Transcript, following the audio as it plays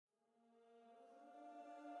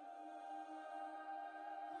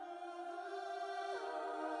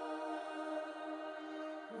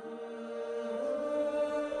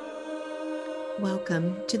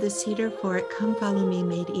Welcome to the Cedar Fort Come Follow Me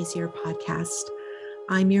Made Easier podcast.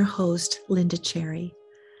 I'm your host, Linda Cherry.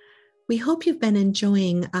 We hope you've been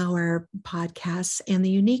enjoying our podcasts and the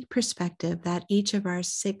unique perspective that each of our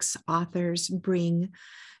 6 authors bring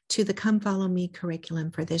to the Come Follow Me curriculum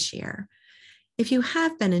for this year. If you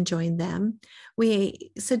have been enjoying them,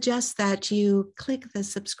 we suggest that you click the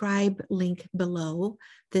subscribe link below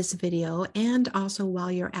this video, and also while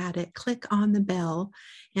you're at it, click on the bell,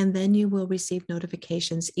 and then you will receive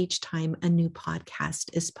notifications each time a new podcast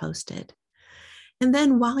is posted. And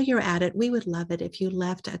then while you're at it, we would love it if you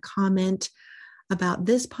left a comment about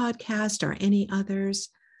this podcast or any others,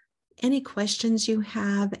 any questions you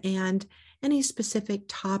have, and any specific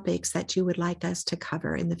topics that you would like us to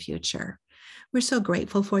cover in the future. We're so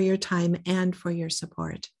grateful for your time and for your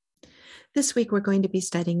support. This week, we're going to be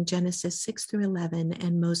studying Genesis 6 through 11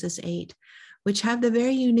 and Moses 8, which have the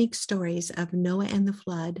very unique stories of Noah and the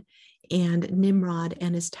flood and Nimrod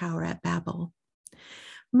and his tower at Babel.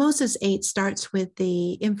 Moses 8 starts with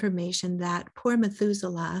the information that poor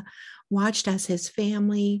Methuselah watched as his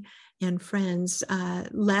family and friends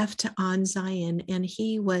left on Zion, and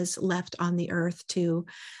he was left on the earth to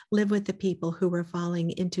live with the people who were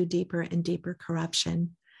falling into deeper and deeper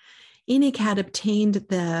corruption. Enoch had obtained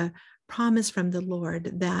the promise from the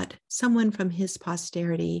Lord that someone from his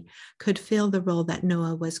posterity could fill the role that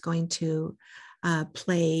Noah was going to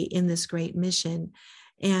play in this great mission.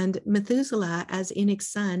 And Methuselah, as Enoch's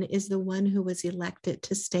son, is the one who was elected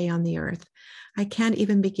to stay on the earth. I can't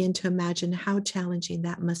even begin to imagine how challenging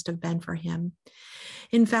that must have been for him.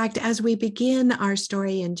 In fact, as we begin our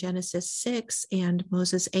story in Genesis 6 and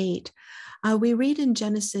Moses 8, we read in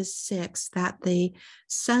Genesis 6 that the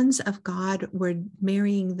sons of God were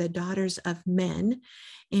marrying the daughters of men.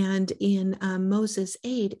 And in Moses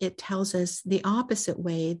 8, it tells us the opposite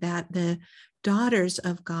way, that the daughters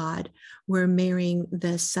of God were marrying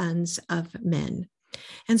the sons of men.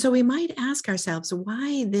 And so we might ask ourselves,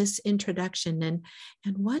 why this introduction,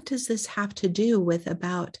 and what does this have to do with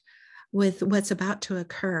what's about to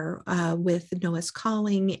occur with Noah's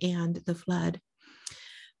calling and the flood?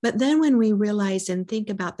 But then when we realize and think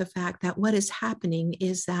about the fact that what is happening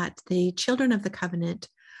is that the children of the covenant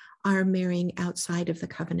are marrying outside of the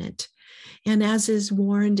covenant. And as is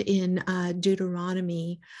warned in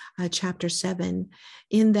Deuteronomy chapter 7,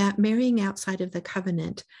 in that marrying outside of the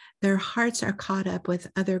covenant, their hearts are caught up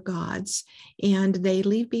with other gods, and they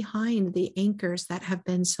leave behind the anchors that have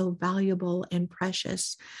been so valuable and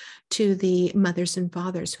precious to the mothers and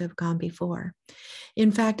fathers who have gone before.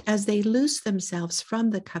 In fact, as they loose themselves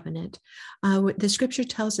from the covenant, the scripture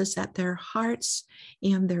tells us that their hearts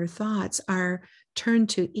and their thoughts are turned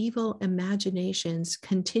to evil imaginations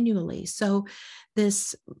continually. So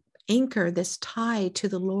this anchor, this tie to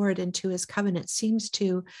the Lord and to his covenant, seems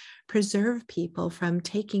to preserve people from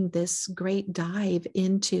taking this great dive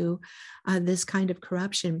into this kind of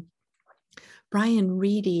corruption. Brian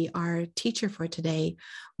Reedy, our teacher for today,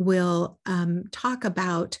 will talk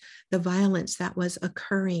about the violence that was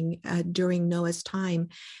occurring during Noah's time,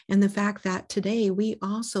 and the fact that today we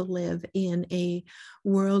also live in a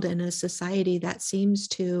world and a society that seems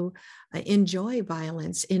to enjoy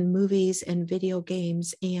violence in movies and video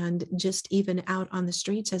games, and just even out on the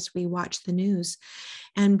streets as we watch the news.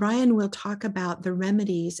 And Brian will talk about the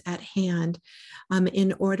remedies at hand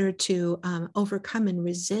in order to overcome and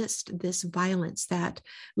resist this violence that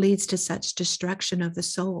leads to such destruction of the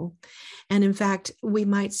soul. And in fact, we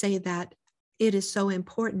might say that it is so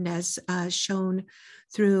important, as shown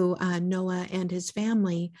through Noah and his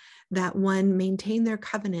family, that one maintain their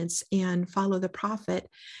covenants and follow the prophet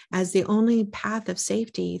as the only path of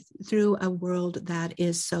safety through a world that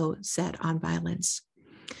is so set on violence.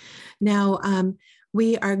 Now,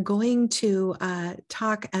 we are going to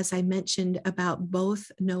talk, as I mentioned, about both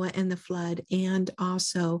Noah and the flood, and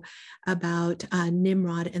also about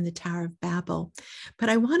Nimrod and the Tower of Babel. But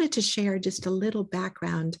I wanted to share just a little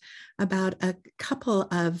background about a couple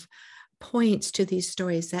of points to these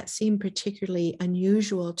stories that seem particularly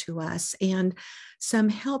unusual to us, and some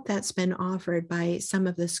help that's been offered by some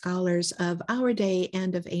of the scholars of our day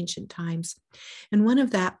and of ancient times. And one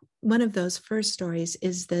of those first stories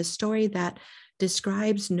is the story that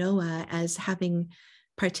describes Noah as having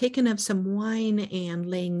partaken of some wine and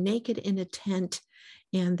laying naked in a tent,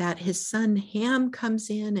 and that his son Ham comes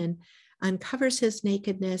in and uncovers his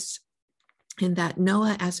nakedness, and that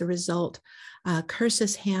Noah, as a result,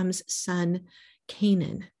 curses Ham's son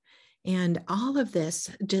Canaan. And all of this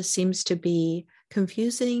just seems to be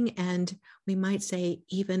confusing, and we might say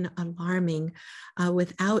even alarming,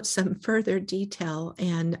 without some further detail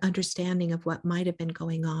and understanding of what might have been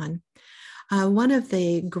going on. One of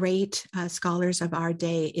the great scholars of our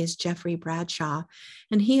day is Jeffrey Bradshaw,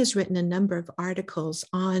 and he has written a number of articles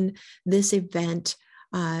on this event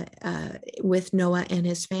with Noah and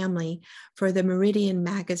his family for the Meridian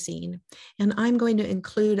magazine. And I'm going to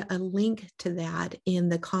include a link to that in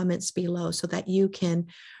the comments below so that you can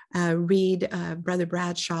read Brother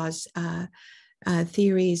Bradshaw's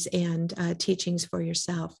theories and teachings for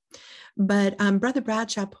yourself. But Brother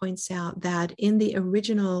Bradshaw points out that in the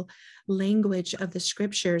original language of the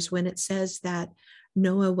scriptures, when it says that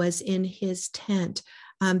Noah was in his tent,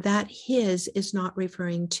 that his is not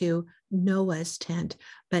referring to Noah's tent,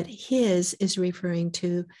 but his is referring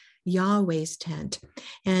to Yahweh's tent.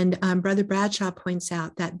 And Brother Bradshaw points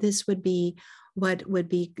out that this would be what would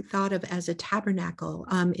be thought of as a tabernacle.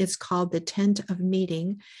 It's called the tent of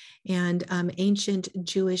meeting, and ancient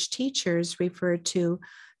Jewish teachers referred to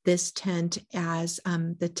this tent as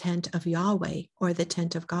the tent of Yahweh, or the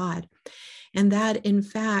tent of God. And that, in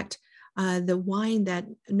fact, the wine that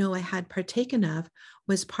Noah had partaken of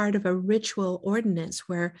was part of a ritual ordinance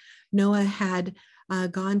where Noah had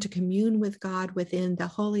gone to commune with God within the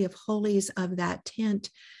Holy of Holies of that tent,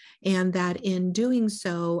 and that in doing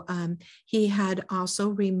so, he had also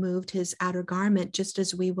removed his outer garment, just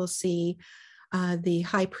as we will see the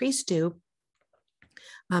high priest do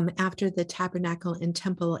after the tabernacle and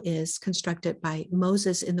temple is constructed by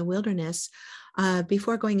Moses in the wilderness.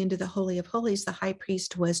 Before going into the Holy of Holies, the high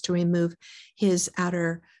priest was to remove his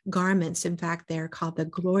outer garments. In fact, they're called the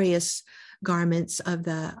glorious garments of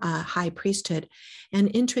the high priesthood. And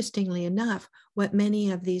interestingly enough, what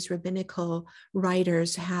many of these rabbinical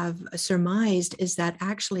writers have surmised is that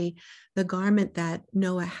actually the garment that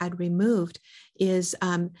Noah had removed is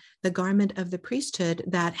the garment of the priesthood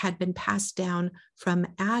that had been passed down from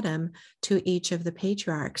Adam to each of the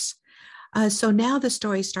patriarchs. So now the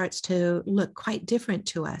story starts to look quite different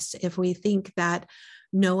to us. If we think that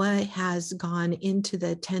Noah has gone into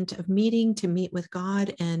the tent of meeting to meet with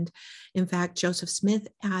God, and in fact, Joseph Smith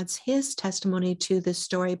adds his testimony to this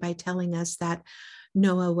story by telling us that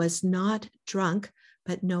Noah was not drunk,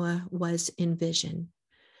 but Noah was in vision.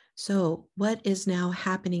 So what is now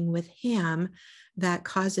happening with Ham that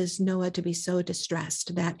causes Noah to be so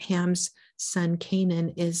distressed that Ham's son Canaan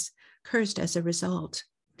is cursed as a result?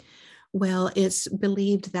 Well, it's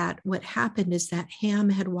believed that what happened is that Ham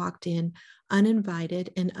had walked in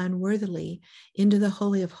uninvited and unworthily into the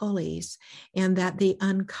Holy of Holies, and that the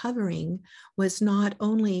uncovering was not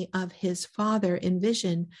only of his father in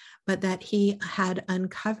vision, but that he had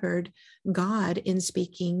uncovered God in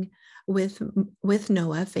speaking with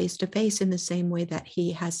Noah face to face in the same way that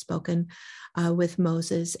he has spoken with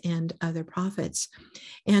Moses and other prophets.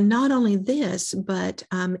 And not only this, but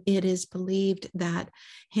it is believed that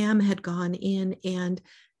Ham had gone in and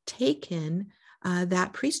taken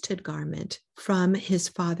that priesthood garment from his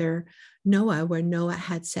father Noah, where Noah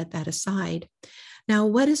had set that aside. Now,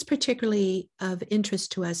 what is particularly of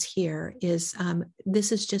interest to us here is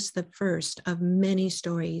this is just the first of many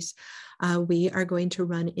stories we are going to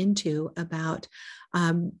run into about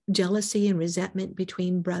jealousy and resentment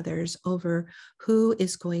between brothers over who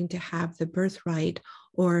is going to have the birthright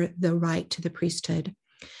or the right to the priesthood.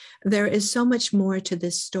 There is so much more to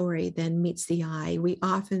this story than meets the eye. We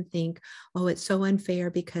often think, oh, it's so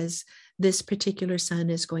unfair because this particular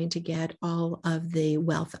son is going to get all of the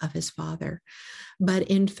wealth of his father. But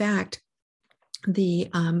in fact,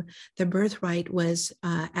 the birthright was,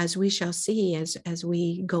 as we shall see as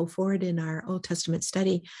we go forward in our Old Testament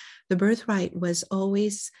study, the birthright was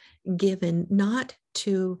always given not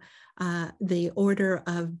to the order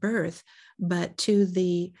of birth, but to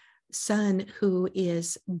the son who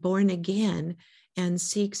is born again and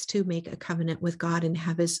seeks to make a covenant with God and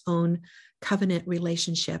have his own covenant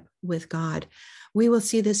relationship with God. We will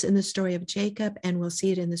see this in the story of Jacob, and we'll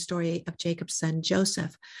see it in the story of Jacob's son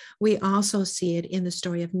Joseph. We also see it in the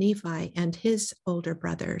story of Nephi and his older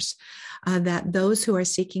brothers, that those who are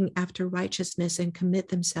seeking after righteousness and commit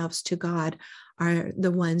themselves to God are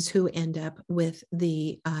the ones who end up with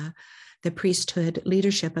the priesthood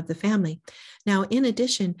leadership of the family. Now, in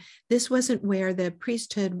addition, this wasn't where the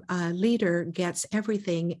priesthood leader gets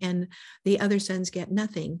everything and the other sons get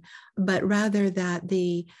nothing, but rather that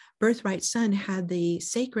the birthright son had the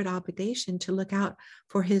sacred obligation to look out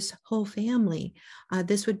for his whole family.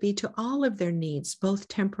 This would be to all of their needs, both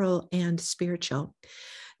temporal and spiritual.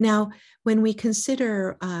 Now, when we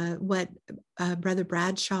consider what Brother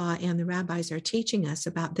Bradshaw and the rabbis are teaching us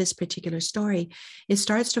about this particular story, it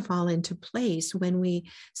starts to fall into place when we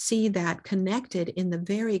see that connected in the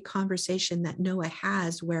very conversation that Noah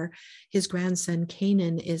has where his grandson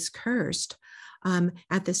Canaan is cursed.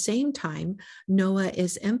 At the same time, Noah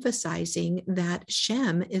is emphasizing that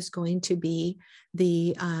Shem is going to be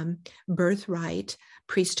the birthright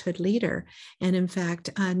priesthood leader. And in fact,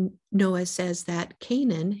 Noah says that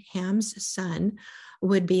Canaan, Ham's son,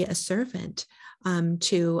 would be a servant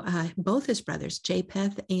to both his brothers,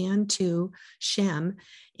 Japheth and to Shem,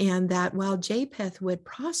 and that while Japheth would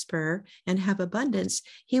prosper and have abundance,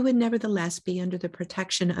 he would nevertheless be under the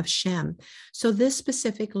protection of Shem. So this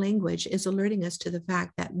specific language is alerting us to the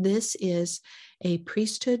fact that this is a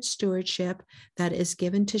priesthood stewardship that is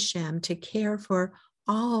given to Shem to care for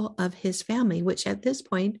all of his family, which at this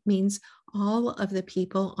point means all of the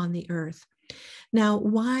people on the earth. Now,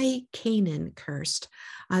 why Canaan cursed?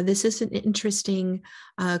 This is an interesting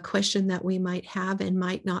question that we might have and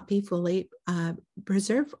might not be fully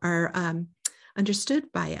preserved or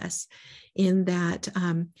understood by us, in that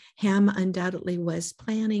Ham undoubtedly was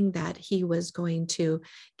planning that he was going to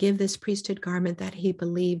give this priesthood garment that he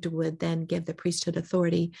believed would then give the priesthood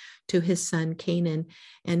authority to his son Canaan.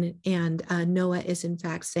 And Noah is in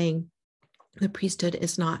fact saying, the priesthood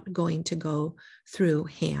is not going to go through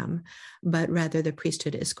Ham, but rather the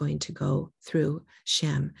priesthood is going to go through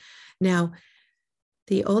Shem. Now,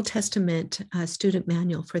 the Old Testament student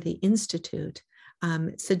manual for the Institute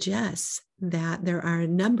suggests that there are a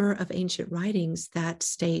number of ancient writings that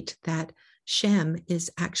state that Shem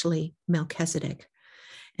is actually Melchizedek.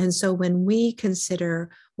 And so when we consider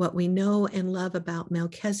what we know and love about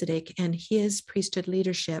Melchizedek and his priesthood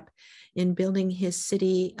leadership in building his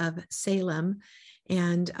city of Salem,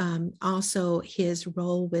 and also his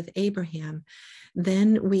role with Abraham,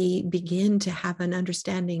 then we begin to have an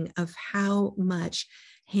understanding of how much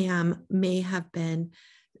Ham may have been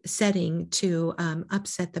setting to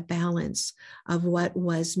upset the balance of what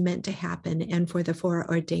was meant to happen and for the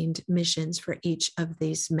foreordained missions for each of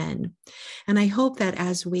these men. And I hope that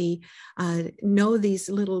as we know these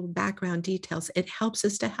little background details, it helps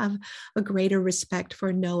us to have a greater respect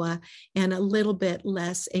for Noah and a little bit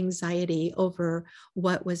less anxiety over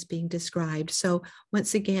what was being described. So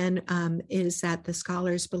once again, is that the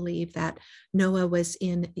scholars believe that Noah was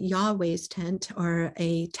in Yahweh's tent, or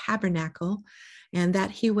a tabernacle, and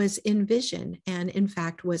that he was in vision and in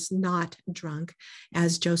fact was not drunk,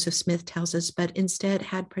 as Joseph Smith tells us, but instead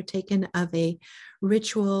had partaken of a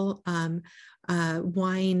ritual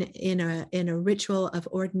wine in a ritual of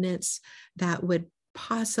ordinance that would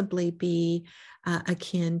possibly be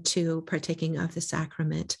akin to partaking of the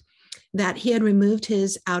sacrament. That he had removed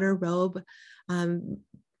his outer robe,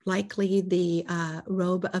 likely the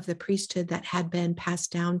robe of the priesthood that had been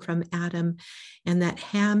passed down from Adam, and that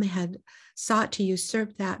Ham had sought to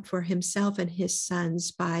usurp that for himself and his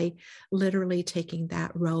sons by literally taking that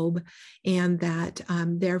robe, and that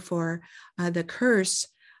therefore the curse,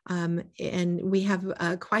 and we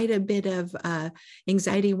have quite a bit of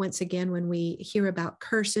anxiety once again when we hear about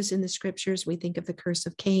curses in the scriptures. We think of the curse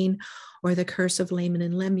of Cain or the curse of Laman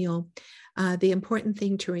and Lemuel. The important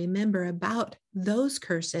thing to remember about those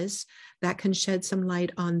curses that can shed some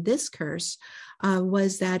light on this curse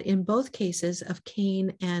was that in both cases of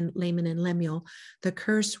Cain and Laman and Lemuel, the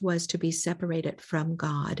curse was to be separated from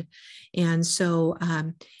God. And so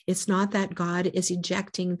it's not that God is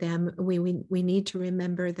ejecting them. We need to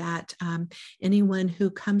remember that anyone who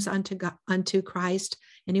comes unto Christ,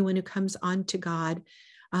 anyone who comes unto God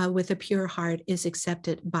with a pure heart is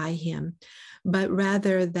accepted by him. But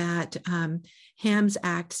rather that Ham's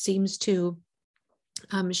act seems to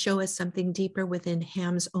show us something deeper within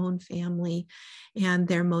Ham's own family and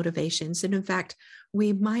their motivations. And in fact,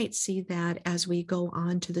 we might see that as we go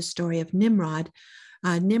on to the story of Nimrod.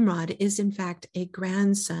 Nimrod is in fact a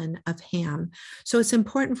grandson of Ham. So it's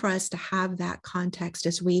important for us to have that context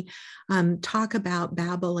as we talk about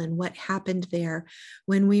Babel and what happened there,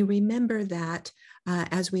 when we remember that,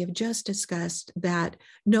 as we have just discussed, that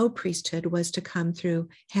no priesthood was to come through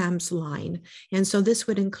Ham's line. And so this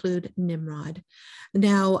would include Nimrod.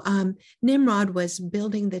 Now, Nimrod was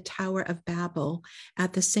building the Tower of Babel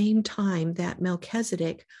at the same time that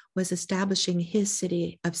Melchizedek was establishing his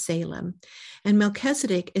city of Salem. And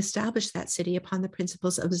Melchizedek established that city upon the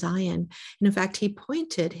principles of Zion. And in fact, he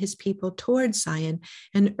pointed his people towards Zion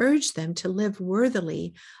and urged them to live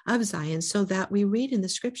worthily of Zion, so that we read in the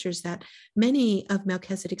scriptures that many of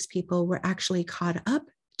Melchizedek's people were actually caught up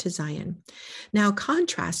to Zion. Now,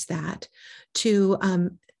 contrast that to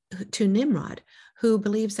Nimrod, who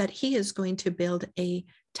believes that he is going to build a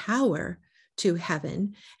tower to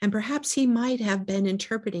heaven. And perhaps he might have been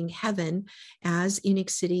interpreting heaven as Enoch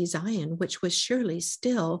City, Zion, which was surely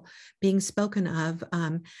still being spoken of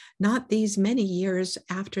not these many years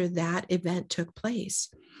after that event took place.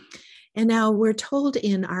 And now we're told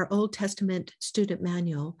in our Old Testament student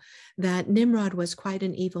manual that Nimrod was quite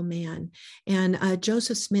an evil man. And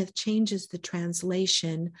Joseph Smith changes the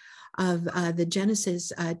translation of the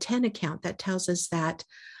Genesis 10 account that tells us that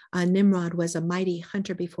Nimrod was a mighty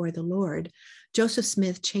hunter before the Lord. Joseph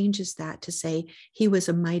Smith changes that to say he was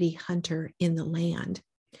a mighty hunter in the land.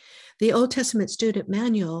 The Old Testament student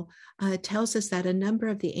manual tells us that a number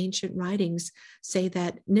of the ancient writings say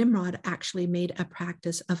that Nimrod actually made a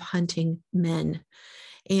practice of hunting men,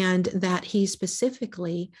 and that he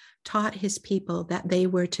specifically taught his people that they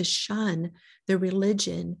were to shun the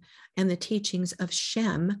religion and the teachings of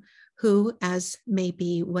Shem, who, as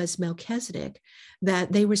maybe was Melchizedek,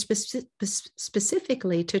 that they were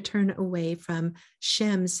specifically to turn away from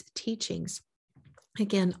Shem's teachings.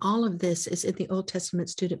 Again, all of this is in the Old Testament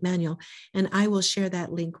student manual, and I will share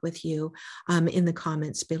that link with you in the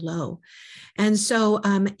comments below. And so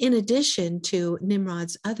in addition to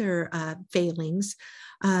Nimrod's other failings,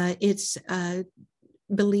 it's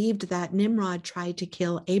believed that Nimrod tried to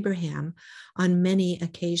kill Abraham on many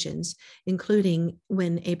occasions, including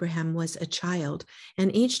when Abraham was a child.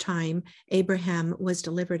 And each time Abraham was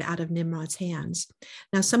delivered out of Nimrod's hands.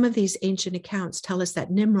 Now, some of these ancient accounts tell us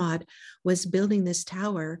that Nimrod was building this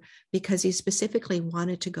tower because he specifically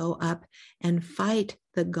wanted to go up and fight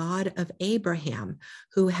the God of Abraham,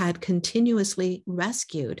 who had continuously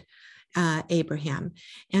rescued Abraham.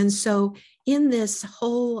 And so in this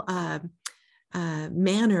whole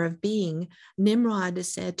manner of being, Nimrod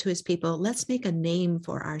said to his people, let's make a name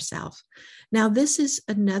for ourselves. Now, this is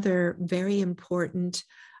another very important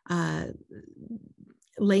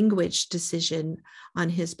language decision on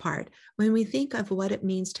his part. When we think of what it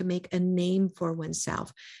means to make a name for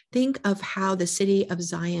oneself, think of how the city of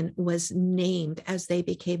Zion was named as they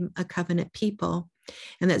became a covenant people,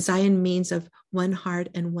 and that Zion means of one heart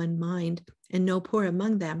and one mind, and no poor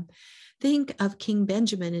among them. Think of King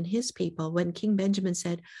Benjamin and his people when King Benjamin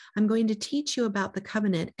said, I'm going to teach you about the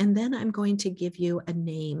covenant, and then I'm going to give you a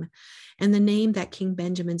name. And the name that King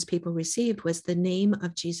Benjamin's people received was the name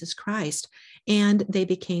of Jesus Christ, and they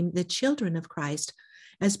became the children of Christ,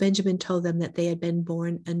 as Benjamin told them that they had been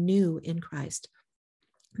born anew in Christ.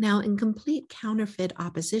 Now, in complete counterfeit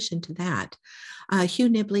opposition to that, Hugh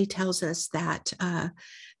Nibley tells us that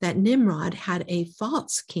that Nimrod had a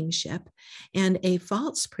false kingship and a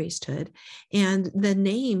false priesthood, and the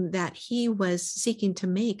name that he was seeking to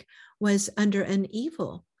make was under an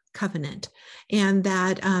evil covenant, and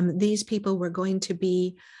that these people were going to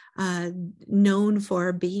be known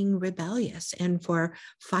for being rebellious and for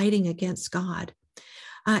fighting against God.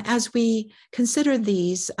 As we consider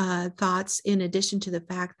these thoughts, in addition to the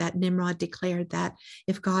fact that Nimrod declared that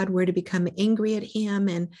if God were to become angry at him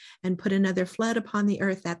and put another flood upon the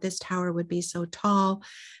earth, that this tower would be so tall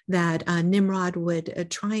that Nimrod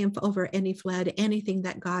would triumph over any flood, anything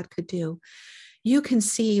that God could do, you can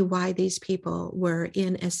see why these people were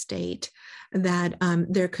in a state that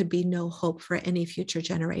there could be no hope for any future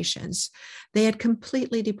generations. They had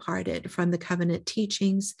completely departed from the covenant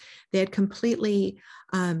teachings. They had completely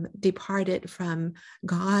departed from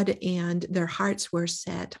God, and their hearts were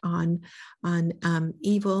set on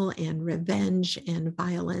evil and revenge and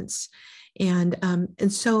violence. And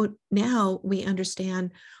so now we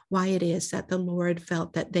understand why it is that the Lord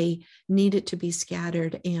felt that they needed to be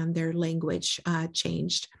scattered and their language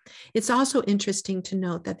changed. It's also interesting to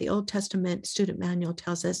note that the Old Testament student manual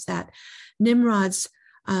tells us that Nimrod's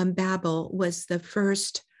Babel was the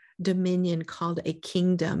first dominion called a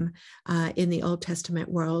kingdom in the Old Testament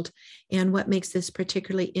world. And what makes this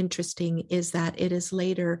particularly interesting is that it is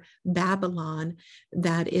later Babylon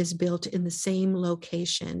that is built in the same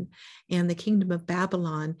location. And the kingdom of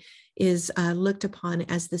Babylon is looked upon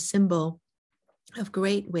as the symbol of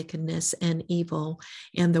great wickedness and evil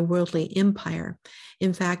and the worldly empire.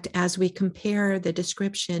 In fact, as we compare the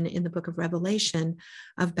description in the book of Revelation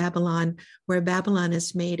of Babylon, where Babylon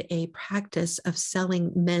has made a practice of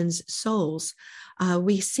selling men's souls,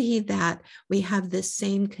 we see that we have this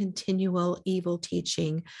same continual evil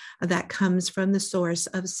teaching that comes from the source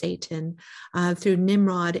of Satan through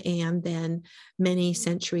Nimrod, and then many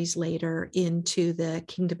centuries later into the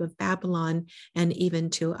kingdom of Babylon, and even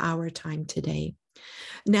to our time today.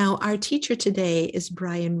 Now, our teacher today is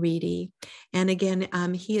Brian Reedy. And again,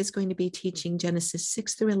 he is going to be teaching Genesis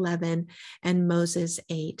 6 through 11 and Moses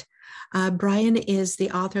 8. Brian is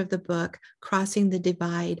the author of the book, Crossing the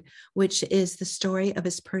Divide, which is the story of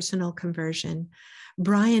his personal conversion.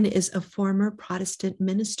 Brian is a former Protestant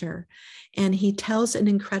minister, and he tells an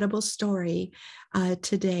incredible story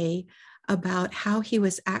today about how he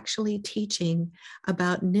was actually teaching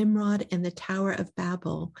about Nimrod and the Tower of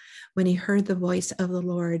Babel when he heard the voice of the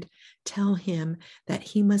Lord tell him that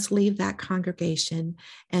he must leave that congregation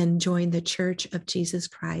and join the Church of Jesus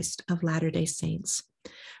Christ of Latter-day Saints.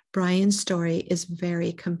 Brian's story is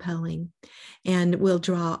very compelling and will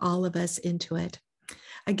draw all of us into it.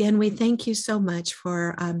 Again, we thank you so much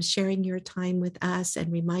for sharing your time with us,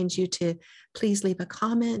 and remind you to please leave a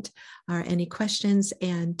comment or any questions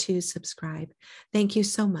and to subscribe. Thank you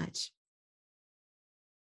so much.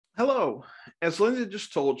 Hello. As Linda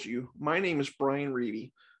just told you, my name is Brian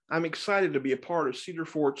Reedy. I'm excited to be a part of Cedar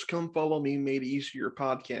Fort's Come Follow Me Made Easier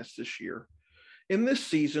podcast this year. In this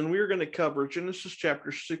season, we are going to cover Genesis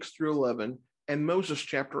chapter 6 through 11 and Moses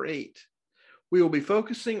chapter 8. We will be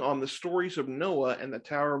focusing on the stories of Noah and the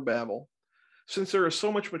Tower of Babel. Since there is so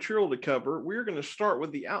much material to cover, we are going to start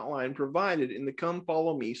with the outline provided in the Come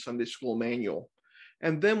Follow Me Sunday School Manual.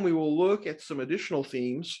 And then we will look at some additional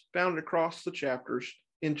themes found across the chapters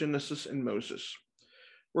in Genesis and Moses.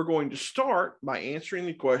 We're going to start by answering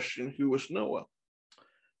the question, who was Noah?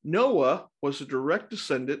 Noah was a direct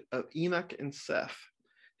descendant of Enoch and Seth.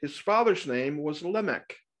 His father's name was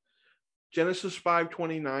Lamech. Genesis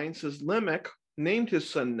 5:29 says, Lamech named his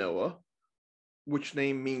son Noah, which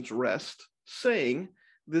name means rest, saying,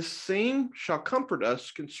 this same shall comfort us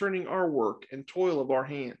concerning our work and toil of our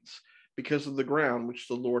hands, because of the ground which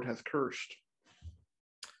the Lord hath cursed.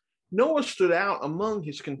 Noah stood out among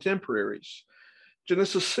his contemporaries.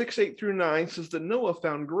 Genesis 6:8 through 9 says that Noah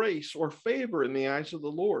found grace or favor in the eyes of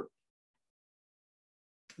the Lord.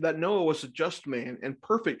 That Noah was a just man and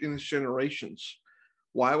perfect in his generations.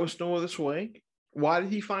 Why was Noah this way? Why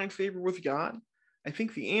did he find favor with God? I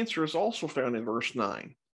think the answer is also found in verse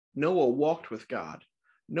 9. Noah walked with God.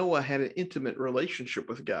 Noah had an intimate relationship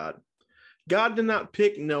with God. God did not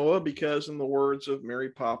pick Noah because, in the words of Mary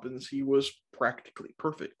Poppins, he was practically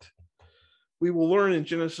perfect. We will learn in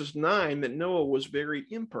Genesis 9 that Noah was very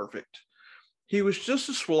imperfect. He was just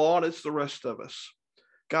as flawed as the rest of us.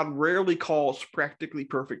 God rarely calls practically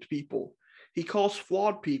perfect people. He calls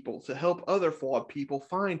flawed people to help other flawed people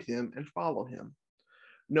find him and follow him.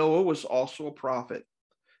 Noah was also a prophet.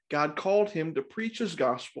 God called him to preach his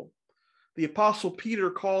gospel. The apostle Peter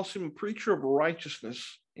calls him a preacher of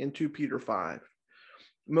righteousness in 2 Peter 5.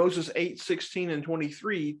 Moses 8:16 and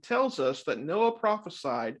 23 tells us that Noah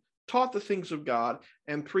prophesied, taught the things of God,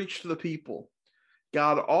 and preached to the people.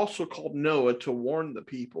 God also called Noah to warn the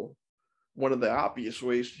people. One of the obvious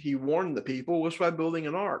ways he warned the people was by building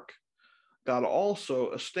an ark. God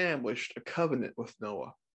also established a covenant with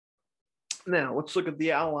Noah. Now, let's look at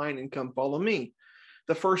the outline and Come Follow Me.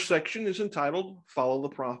 The first section is entitled Follow the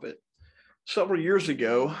Prophet. Several years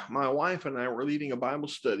ago, my wife and I were leading a Bible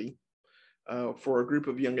study for a group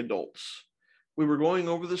of young adults. We were going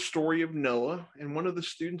over the story of Noah, and one of the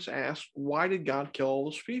students asked, why did God kill all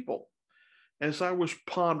those people? As I was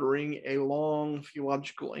pondering a long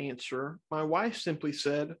theological answer, my wife simply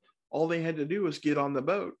said, all they had to do was get on the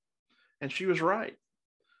boat. And she was right.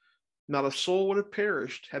 Not a soul would have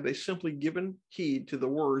perished had they simply given heed to the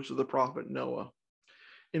words of the prophet Noah.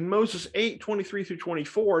 In Moses 8:23 through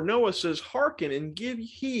 24, Noah says, hearken and give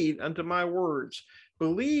heed unto my words.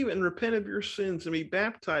 Believe and repent of your sins and be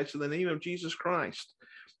baptized in the name of Jesus Christ,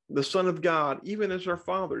 the Son of God, even as our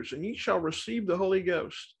fathers, and ye shall receive the Holy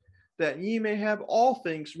Ghost, that ye may have all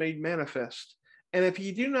things made manifest. And if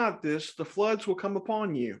ye do not this, the floods will come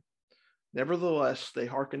upon you. Nevertheless, they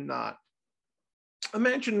hearkened not.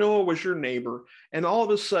 Imagine Noah was your neighbor, and all of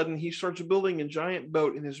a sudden he starts building a giant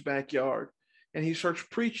boat in his backyard, and he starts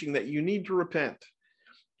preaching that you need to repent.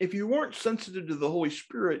 If you weren't sensitive to the Holy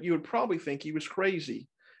Spirit, you would probably think he was crazy,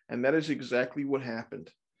 and that is exactly what happened.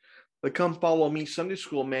 The Come Follow Me Sunday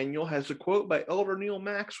School Manual has a quote by Elder Neil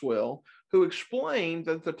Maxwell, who explained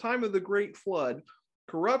that at the time of the Great Flood,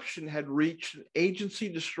 corruption had reached an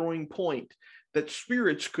agency-destroying point, that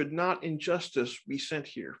spirits could not in justice be sent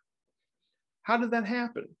here. How did that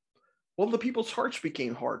happen? Well, the people's hearts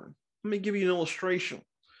became hardened. Let me give you an illustration.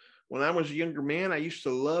 When I was a younger man, I used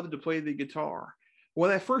to love to play the guitar.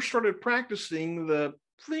 When I first started practicing, the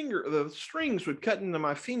strings would cut into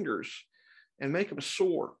my fingers and make them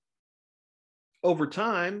sore. Over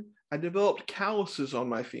time, I developed calluses on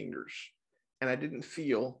my fingers, and I didn't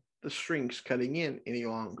feel the strings cutting in any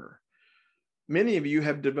longer. Many of you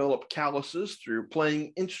have developed calluses through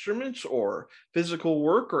playing instruments or physical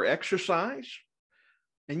work or exercise,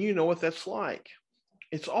 and you know what that's like.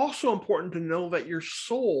 It's also important to know that your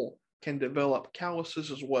soul can develop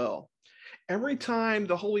calluses as well. Every time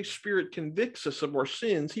the Holy Spirit convicts us of our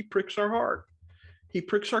sins, he pricks our heart. He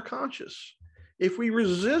pricks our conscience. If we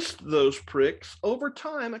resist those pricks, over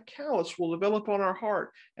time, a callus will develop on our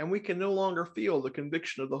heart, and we can no longer feel the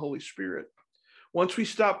conviction of the Holy Spirit. Once we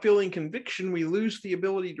stop feeling conviction, we lose the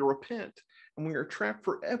ability to repent, and we are trapped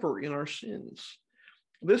forever in our sins.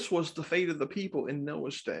 This was the fate of the people in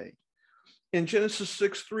Noah's day. In Genesis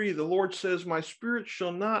 6:3, the Lord says, "My spirit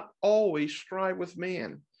shall not always strive with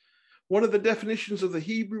man." One of the definitions of the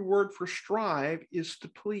Hebrew word for strive is to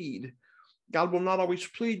plead. God will not always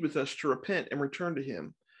plead with us to repent and return to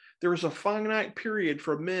him. There is a finite period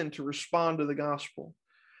for men to respond to the gospel.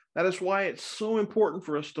 That is why it's so important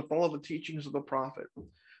for us to follow the teachings of the prophet.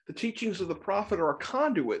 The teachings of the prophet are a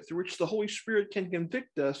conduit through which the Holy Spirit can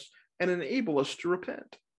convict us and enable us to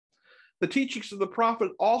repent. The teachings of the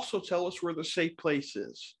prophet also tell us where the safe place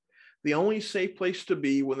is. The only safe place to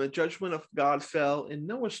be when the judgment of God fell in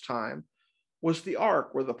Noah's time was the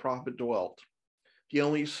ark where the prophet dwelt. The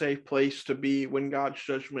only safe place to be when God's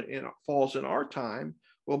judgment falls in our time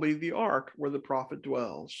will be the ark where the prophet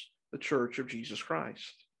dwells, the church of Jesus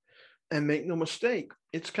Christ. And make no mistake,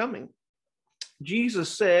 it's coming.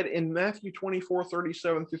 Jesus said in Matthew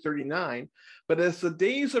 24:37-39, "But as the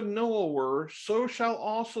days of Noah were, so shall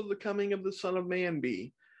also the coming of the Son of Man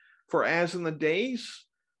be. For as in the days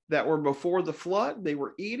that were before the flood, they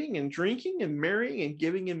were eating and drinking and marrying and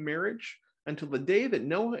giving in marriage until the day that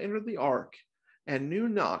Noah entered the ark, and knew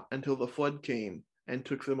not until the flood came and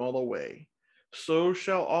took them all away. So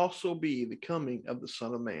shall also be the coming of the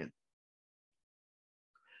Son of Man."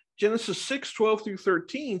 Genesis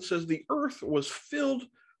 6:12-13 says the earth was filled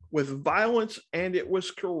with violence and it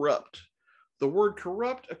was corrupt. The word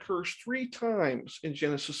corrupt occurs 3 times in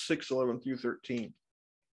Genesis 6:11-13.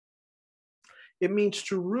 It means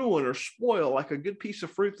to ruin or spoil, like a good piece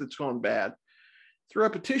of fruit that's gone bad. The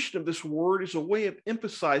repetition of this word is a way of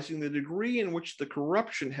emphasizing the degree in which the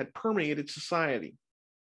corruption had permeated society.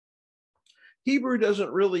 Hebrew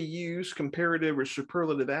doesn't really use comparative or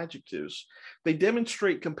superlative adjectives. They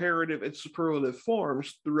demonstrate comparative and superlative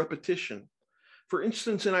forms through repetition. For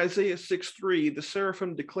instance, in Isaiah 6:3, the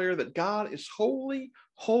seraphim declare that God is holy,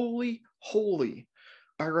 holy, holy.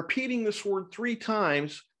 By repeating this word 3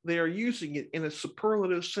 times, they are using it in a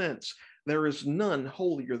superlative sense. There is none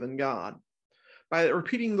holier than God. By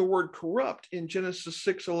repeating the word corrupt in Genesis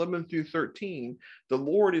 6:11-13, the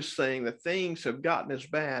Lord is saying that things have gotten as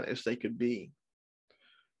bad as they could be.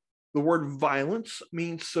 The word violence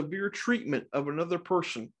means severe treatment of another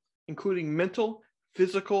person, including mental,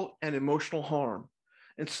 physical, and emotional harm.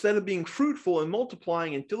 Instead of being fruitful and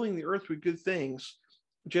multiplying and filling the earth with good things,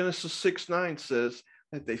 Genesis 6:9 says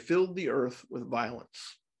that they filled the earth with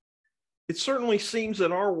violence. It certainly seems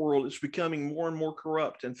that our world is becoming more and more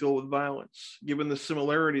corrupt and filled with violence. Given the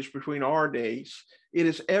similarities between our days, it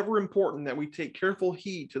is ever important that we take careful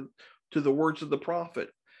heed to the words of the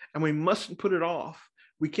prophet, and we mustn't put it off.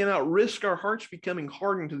 We cannot risk our hearts becoming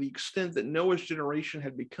hardened to the extent that Noah's generation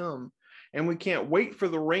had become, and we can't wait for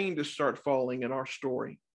the rain to start falling in our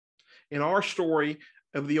story. In our story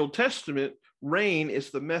of the Old Testament, rain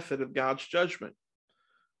is the method of God's judgment.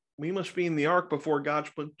 We must be in the ark before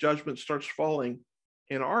God's judgment starts falling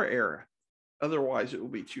in our era. Otherwise, it will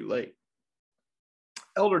be too late.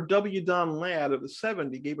 Elder W. Don Ladd of the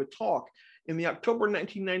 70 gave a talk in the October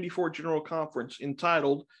 1994 General Conference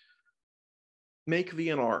entitled, "Make Thee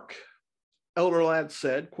an Ark." Elder Ladd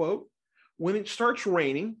said, quote, "When it starts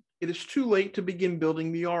raining, it is too late to begin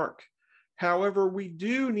building the ark. However, we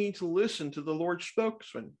do need to listen to the Lord's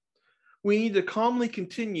spokesman. We need to calmly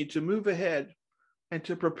continue to move ahead and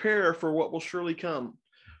to prepare for what will surely come.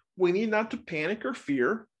 We need not to panic or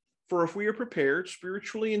fear, for if we are prepared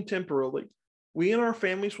spiritually and temporally, we and our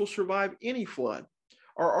families will survive any flood.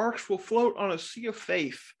 Our arks will float on a sea of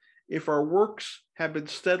faith if our works have been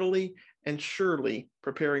steadily and surely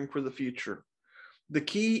preparing for the future. The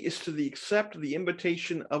key is to accept the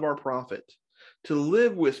invitation of our prophet, to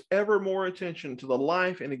live with ever more attention to the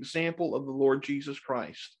life and example of the Lord Jesus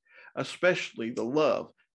Christ, especially the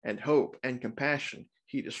love and hope and compassion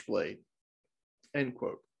he displayed." End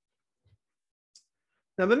quote.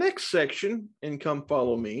 Now, the next section in Come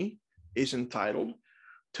Follow Me is entitled,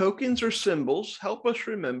 "Tokens or Symbols Help Us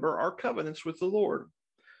Remember Our Covenants with the Lord."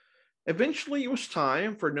 Eventually, it was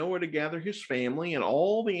time for Noah to gather his family and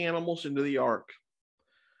all the animals into the ark.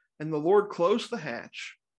 And the Lord closed the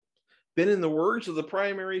hatch. Then, in the words of the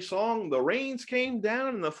primary song, the rains came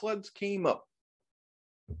down and the floods came up.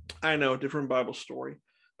 I know, different Bible story,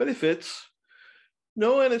 but it fits.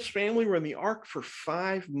 Noah and his family were in the ark for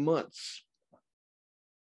 5 months.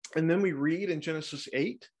 And then we read in Genesis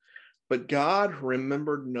 8, "But God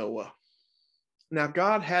remembered Noah." Now,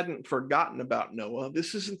 God hadn't forgotten about Noah.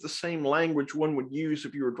 This isn't the same language one would use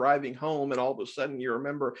if you were driving home and all of a sudden you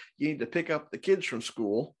remember you need to pick up the kids from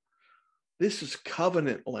school. This is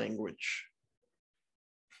covenant language.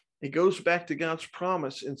 It goes back to God's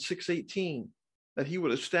promise in 6:18 that he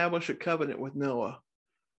would establish a covenant with Noah.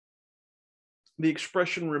 The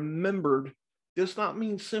expression remembered does not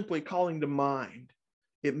mean simply calling to mind.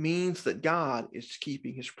 It means that God is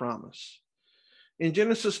keeping his promise. In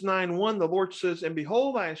Genesis 9:1, the Lord says, "And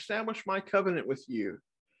behold, I establish my covenant with you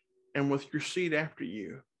and with your seed after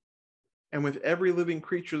you, and with every living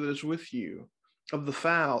creature that is with you, of the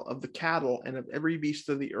fowl, of the cattle, and of every beast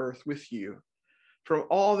of the earth with you. From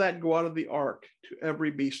all that go out of the ark to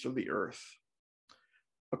every beast of the earth."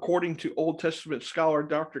 According to Old Testament scholar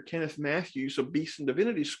Dr. Kenneth Matthews of Beeson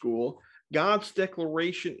Divinity School, God's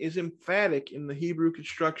declaration is emphatic in the Hebrew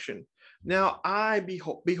construction. Now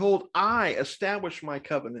behold, I establish my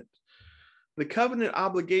covenant. The covenant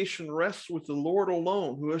obligation rests with the Lord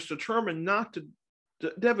alone, who has determined not to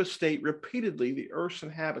devastate repeatedly the earth's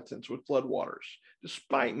inhabitants with floodwaters,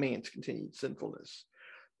 despite man's continued sinfulness.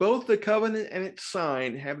 Both the covenant and its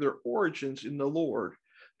sign have their origins in the Lord.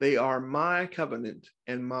 They are my covenant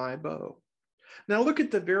and my bow. Now look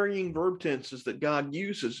at the varying verb tenses that God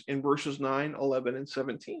uses in verses 9, 11, and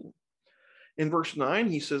 17. In verse 9,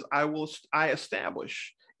 he says, I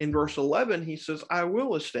establish. In verse 11, he says, I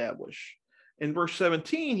will establish. In verse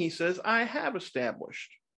 17, he says, I have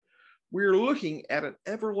established. We're looking at an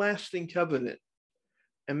everlasting covenant.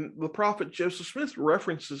 And the prophet Joseph Smith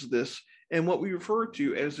references this in what we refer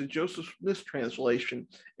to as the Joseph Smith translation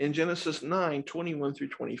in Genesis 9, 21 through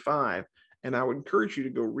 25. And I would encourage you to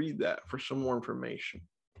go read that for some more information.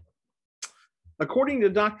 According to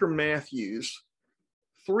Dr. Matthews,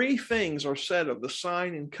 three things are said of the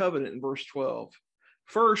sign and covenant in verse 12.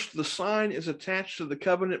 First, the sign is attached to the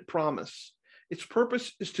covenant promise. Its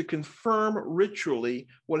purpose is to confirm ritually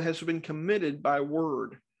what has been committed by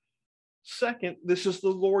word. Second, this is the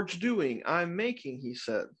Lord's doing. I'm making, he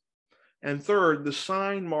said. And third, the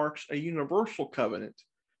sign marks a universal covenant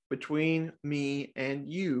between me and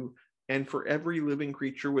you and for every living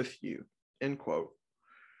creature with you, end quote.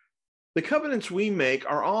 The covenants we make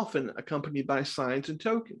are often accompanied by signs and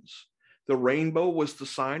tokens. The rainbow was the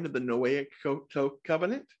sign of the Noahic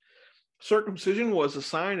covenant. Circumcision was a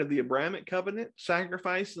sign of the Abrahamic covenant.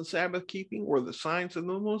 Sacrifice and Sabbath keeping were the signs of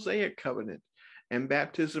the Mosaic covenant. And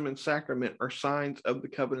baptism and sacrament are signs of the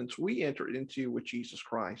covenants we entered into with Jesus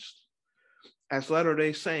Christ. As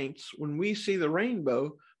Latter-day Saints, when we see the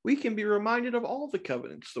rainbow, we can be reminded of all the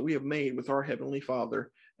covenants that we have made with our Heavenly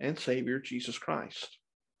Father and Savior, Jesus Christ.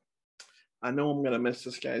 I know I'm going to mess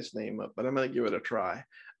this guy's name up, but I'm going to give it a try.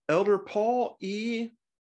 Elder Paul E.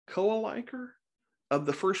 Koeliker of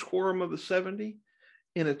the First Quorum of the 70,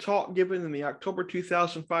 in a talk given in the October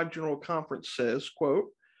 2005 General Conference says,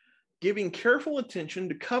 quote, "Giving careful attention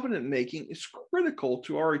to covenant making is critical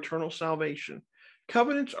to our eternal salvation.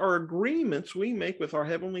 Covenants are agreements we make with our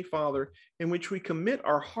Heavenly Father in which we commit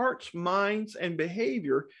our hearts, minds, and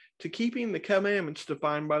behavior to keeping the commandments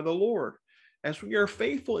defined by the Lord. As we are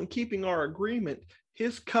faithful in keeping our agreement,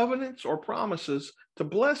 his covenants or promises to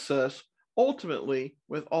bless us ultimately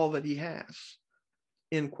with all that he has,"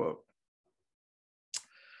 end quote.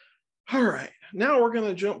 All right, now we're going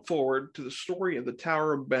to jump forward to the story of the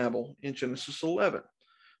Tower of Babel in Genesis 11.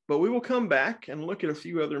 But we will come back and look at a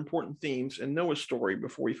few other important themes in Noah's story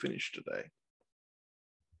before we finish today.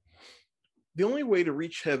 The only way to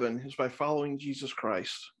reach heaven is by following Jesus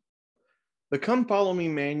Christ. The Come Follow Me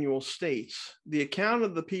manual states, the account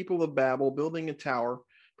of the people of Babel building a tower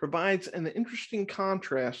provides an interesting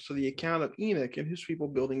contrast to the account of Enoch and his people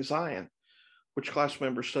building Zion, which class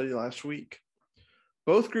members studied last week.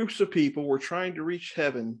 Both groups of people were trying to reach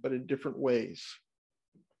heaven, but in different ways.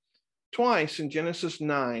 Twice in Genesis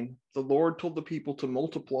 9, the Lord told the people to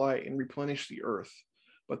multiply and replenish the earth,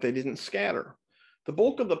 but they didn't scatter. The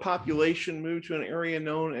bulk of the population moved to an area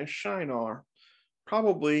known as Shinar,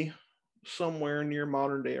 probably somewhere near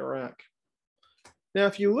modern-day Iraq. Now,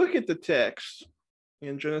 if you look at the text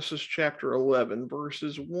in Genesis chapter 11,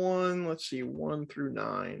 verses 1 through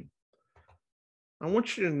 9, I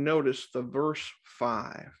want you to notice the verse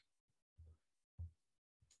 5.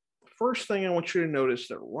 First thing I want you to notice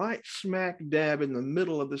that right smack dab in the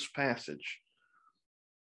middle of this passage,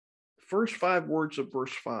 the first 5 words of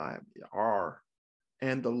verse 5 are,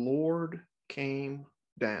 "And the Lord came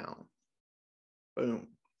down."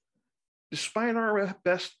 Boom. Despite our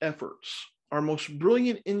best efforts, our most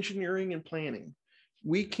brilliant engineering and planning,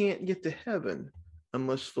 we can't get to heaven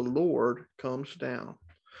unless the Lord comes down.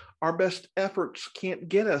 Our best efforts can't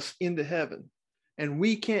get us into heaven, and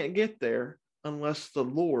we can't get there unless the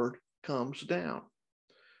Lord comes down.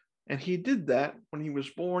 And he did that when he was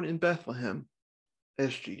born in Bethlehem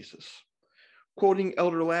as Jesus. Quoting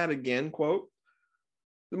Elder Ladd again, quote,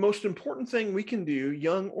 "The most important thing we can do,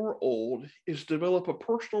 young or old, is develop a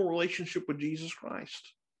personal relationship with Jesus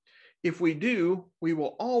Christ. If we do, we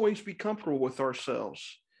will always be comfortable with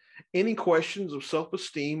ourselves. Any questions of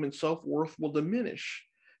self-esteem and self-worth will diminish,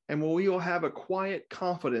 and we will have a quiet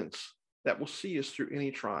confidence that will see us through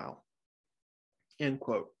any trial." End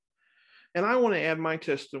quote. And I want to add my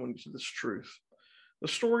testimony to this truth. The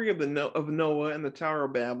story of Noah and the Tower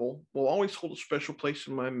of Babel will always hold a special place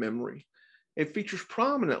in my memory. It features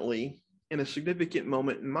prominently in a significant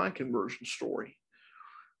moment in my conversion story.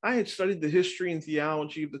 I had studied the history and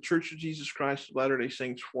theology of the Church of Jesus Christ of Latter-day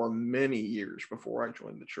Saints for many years before I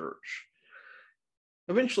joined the church.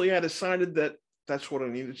 Eventually, I decided that that's what I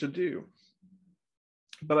needed to do.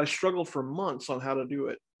 But I struggled for months on how to do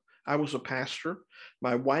it. I was a pastor.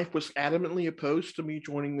 My wife was adamantly opposed to me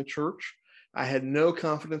joining the church. I had no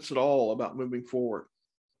confidence at all about moving forward.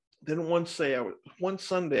 Then one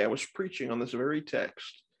Sunday, I was preaching on this very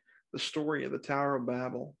text, the story of the Tower of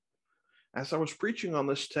Babel. As I was preaching on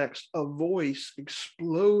this text, a voice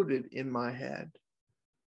exploded in my head.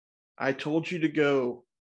 "I told you to go.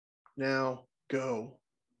 Now go."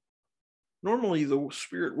 Normally, the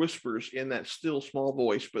Spirit whispers in that still small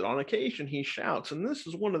voice, but on occasion he shouts. And this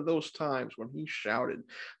is one of those times when he shouted.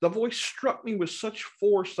 The voice struck me with such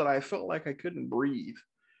force that I felt like I couldn't breathe.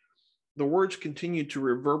 The words continued to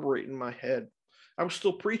reverberate in my head. I was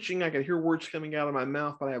still preaching. I could hear words coming out of my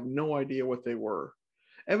mouth, but I have no idea what they were.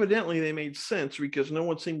 Evidently, they made sense because no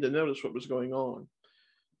one seemed to notice what was going on.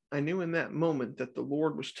 I knew in that moment that the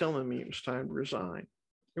Lord was telling me it was time to resign.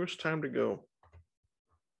 It was time to go.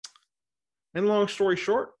 And long story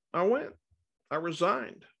short, I went. I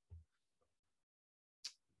resigned.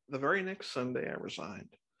 The very next Sunday, I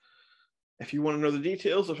resigned. If you want to know the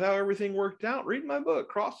details of how everything worked out, read my book,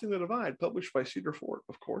 Crossing the Divide, published by Cedar Fort,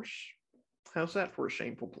 of course. How's that for a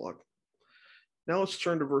shameful plug? Now let's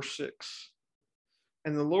turn to verse 6.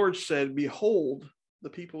 "And the Lord said, Behold, the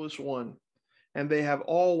people is one, and they have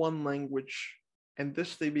all one language, and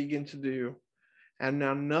this they begin to do. And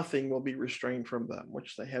now nothing will be restrained from them,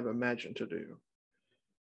 which they have imagined to do."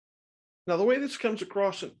 Now, the way this comes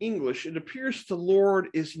across in English, it appears the Lord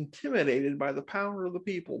is intimidated by the power of the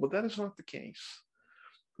people, but that is not the case.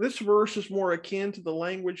 This verse is more akin to the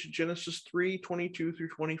language in Genesis 3:22 through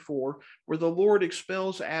 24, where the Lord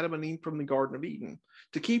expels Adam and Eve from the Garden of Eden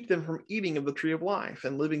to keep them from eating of the tree of life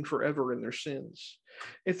and living forever in their sins.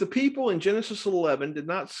 If the people in Genesis 11 did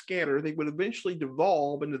not scatter, they would eventually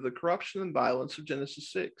devolve into the corruption and violence of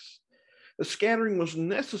Genesis 6. The scattering was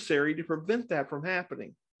necessary to prevent that from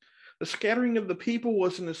happening. The scattering of the people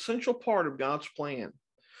was an essential part of God's plan.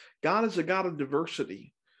 God is a God of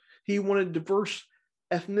diversity. He wanted diverse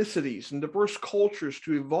ethnicities and diverse cultures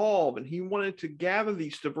to evolve, and he wanted to gather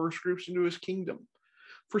these diverse groups into his kingdom.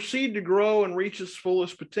 For seed to grow and reach its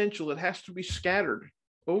fullest potential, it has to be scattered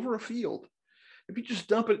over a field. If you just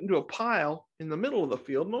dump it into a pile in the middle of the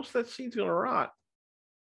field, most of that seed's going to rot.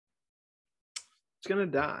 It's going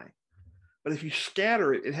to die. But if you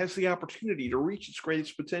scatter it, it has the opportunity to reach its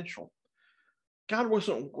greatest potential. God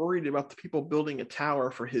wasn't worried about the people building a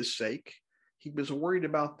tower for his sake. He was worried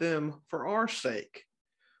about them for our sake.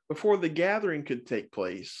 Before the gathering could take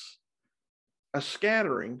place, a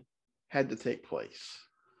scattering had to take place.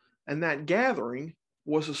 And that gathering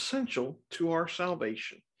was essential to our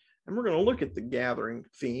salvation. And we're going to look at the gathering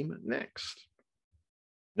theme next.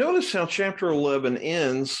 Notice how chapter 11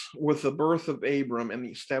 ends with the birth of Abram and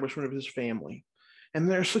the establishment of his family. And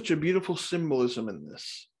there's such a beautiful symbolism in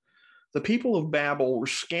this. The people of Babel were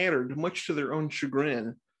scattered, much to their own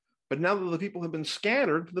chagrin. But now that the people have been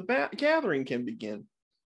scattered, the gathering can begin.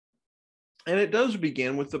 And it does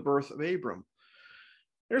begin with the birth of Abram.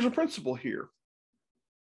 There's a principle here.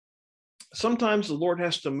 Sometimes the Lord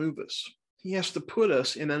has to move us. He has to put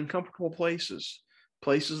us in uncomfortable places,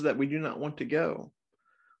 places that we do not want to go,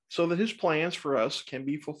 so that his plans for us can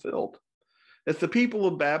be fulfilled. If the people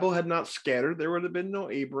of Babel had not scattered, there would have been no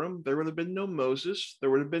Abram, there would have been no Moses, there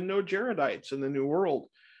would have been no Jaredites in the New World,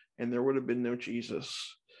 and there would have been no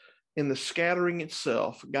Jesus. In the scattering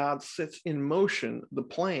itself, God sets in motion the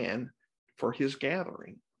plan for his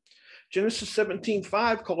gathering. Genesis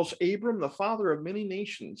 17:5 calls Abram the father of many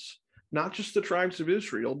nations, not just the tribes of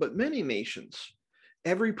Israel, but many nations.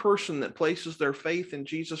 Every person that places their faith in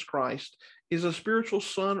Jesus Christ is a spiritual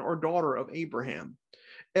son or daughter of Abraham.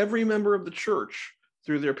 Every member of the church,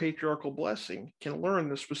 through their patriarchal blessing, can learn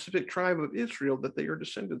the specific tribe of Israel that they are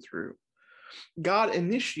descended through. God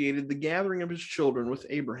initiated the gathering of his children with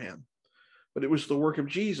Abraham. but it was the work of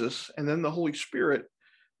Jesus and then the Holy Spirit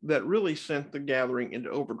that really sent the gathering into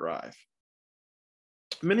overdrive.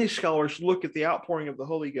 Many scholars look at the outpouring of the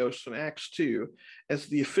Holy Ghost in Acts 2 as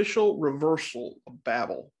the official reversal of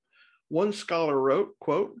Babel. One scholar wrote,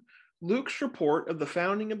 quote, Luke's report of the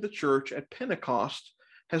founding of the church at Pentecost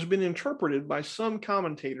has been interpreted by some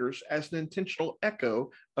commentators as an intentional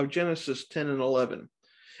echo of Genesis 10 and 11.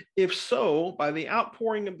 If so, by the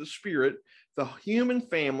outpouring of the Spirit, the human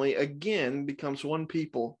family again becomes one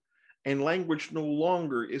people, and language no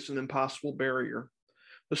longer is an impossible barrier.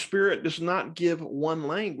 The Spirit does not give one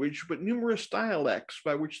language, but numerous dialects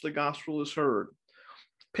by which the gospel is heard.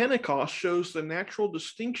 Pentecost shows the national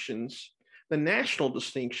distinctions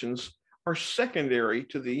are secondary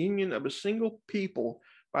to the union of a single people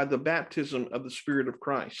by the baptism of the Spirit of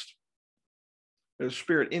Christ. The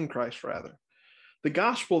Spirit in Christ, rather. The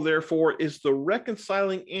gospel, therefore, is the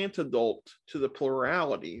reconciling antidote to the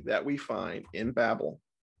plurality that we find in Babel.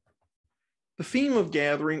 The theme of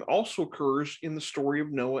gathering also occurs in the story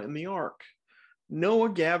of Noah and the ark. Noah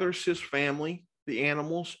gathers his family, the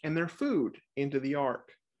animals, and their food into the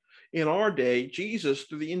ark. In our day, Jesus,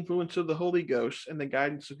 through the influence of the Holy Ghost and the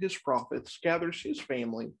guidance of his prophets, gathers his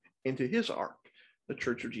family into his ark, the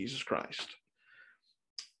Church of Jesus Christ.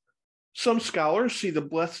 Some scholars see the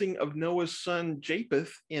blessing of Noah's son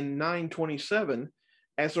Japheth in 9:27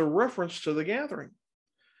 as a reference to the gathering.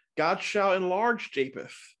 God shall enlarge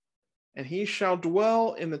Japheth, and he shall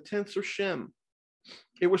dwell in the tents of Shem.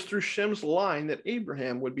 It was through Shem's line that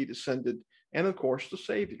Abraham would be descended, and of course the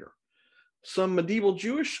Savior. Some medieval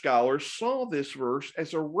Jewish scholars saw this verse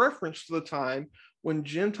as a reference to the time when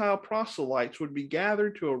Gentile proselytes would be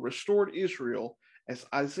gathered to a restored Israel, as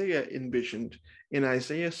Isaiah envisioned in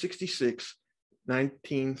Isaiah 66,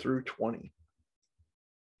 19 through 20.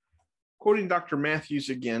 Quoting Dr. Matthews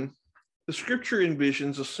again, the scripture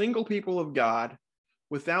envisions a single people of God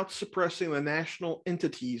without suppressing the national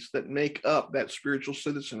entities that make up that spiritual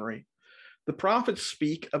citizenry. The prophets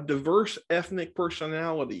speak of diverse ethnic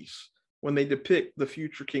personalities when they depict the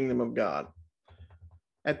future kingdom of God.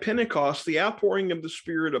 At Pentecost, the outpouring of the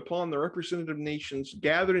Spirit upon the representative nations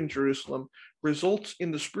gathered in Jerusalem results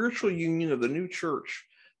in the spiritual union of the new church,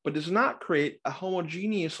 but does not create a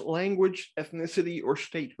homogeneous language, ethnicity, or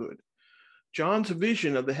statehood. John's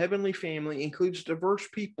vision of the heavenly family includes diverse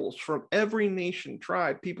peoples from every nation,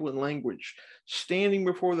 tribe, people, and language, standing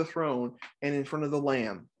before the throne and in front of the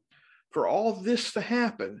Lamb. For all this to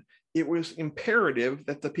happen, it was imperative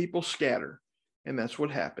that the people scatter, and that's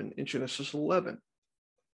what happened in Genesis 11.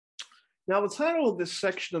 Now, the title of this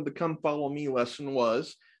section of the Come Follow Me lesson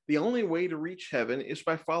was, The Only Way to Reach Heaven is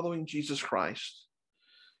by Following Jesus Christ.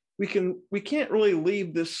 We can't really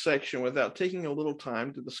leave this section without taking a little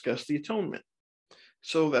time to discuss the atonement.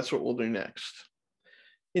 So that's what we'll do next.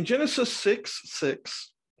 In Genesis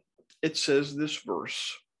 6:6, it says this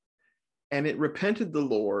verse, And it repented the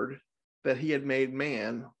Lord that he had made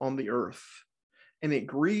man on the earth, and it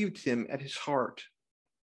grieved him at his heart.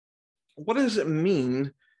 What does it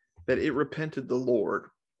mean that it repented the Lord?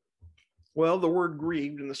 Well, the word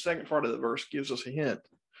grieved in the second part of the verse gives us a hint.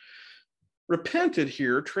 Repented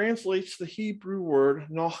here translates the Hebrew word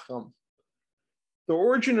nacham. The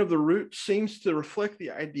origin of the root seems to reflect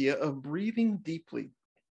the idea of breathing deeply,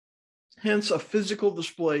 hence a physical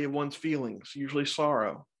display of one's feelings, usually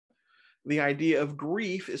sorrow. The idea of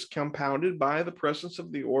grief is compounded by the presence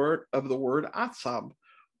of the word atzab,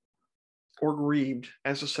 or grieved,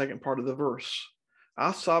 as the second part of the verse.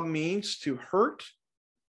 Atzab means to hurt,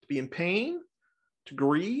 to be in pain, to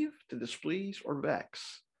grieve, to displease, or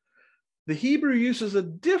vex. The Hebrew uses a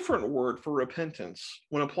different word for repentance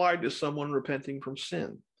when applied to someone repenting from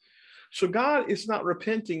sin. So God is not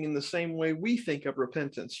repenting in the same way we think of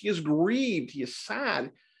repentance. He is grieved, he is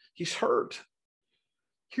sad, he's hurt.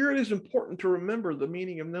 Here it is important to remember the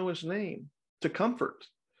meaning of Noah's name, to comfort.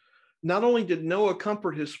 Not only did Noah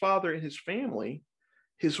comfort his father and his family,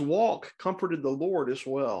 his walk comforted the Lord as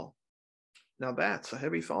well. Now that's a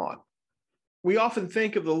heavy thought. We often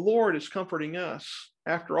think of the Lord as comforting us.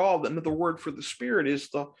 After all, another word for the Spirit is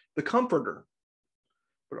the comforter.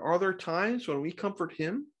 But are there times when we comfort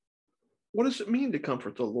him? What does it mean to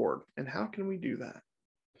comfort the Lord, and how can we do that?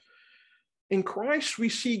 In Christ, we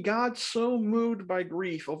see God so moved by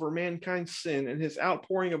grief over mankind's sin and his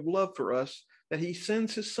outpouring of love for us that he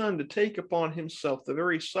sends his Son to take upon himself the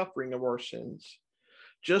very suffering of our sins.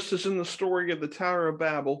 Just as in the story of the Tower of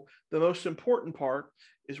Babel, the most important part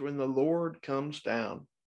is when the Lord comes down.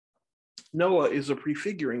 Noah is a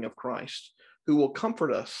prefiguring of Christ, who will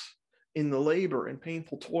comfort us in the labor and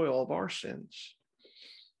painful toil of our sins.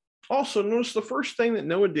 Also, notice the first thing that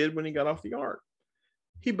Noah did when he got off the ark.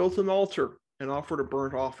 He built an altar and offered a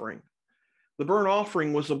burnt offering. The burnt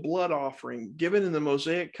offering was a blood offering given in the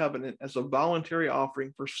Mosaic covenant as a voluntary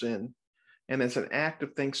offering for sin and as an act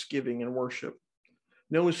of thanksgiving and worship.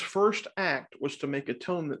 Noah's first act was to make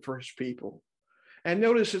atonement for his people. And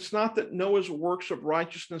notice it's not that Noah's works of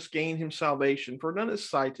righteousness gained him salvation, for none is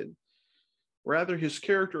cited. Rather, his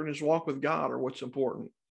character and his walk with God are what's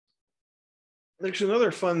important. There's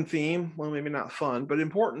another fun theme, well, maybe not fun, but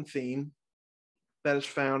important theme that is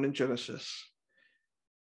found in Genesis.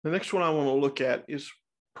 The next one I want to look at is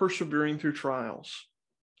persevering through trials.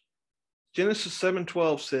 Genesis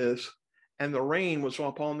 7:12 says, and the rain was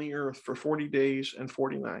upon the earth for 40 days and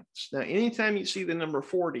 40 nights. Now, anytime you see the number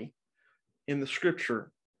 40 in the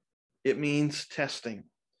scripture, it means testing.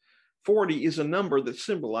 40 is a number that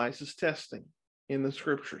symbolizes testing in the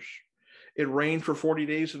scriptures. It rained for 40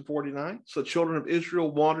 days and 40 nights. The children of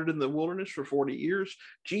Israel wandered in the wilderness for 40 years.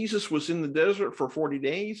 Jesus was in the desert for 40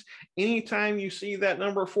 days. Anytime you see that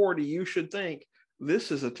number 40, you should think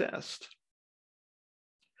this is a test.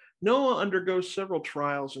 Noah undergoes several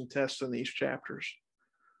trials and tests in these chapters.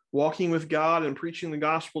 Walking with God and preaching the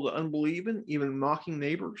gospel to unbelieving, even mocking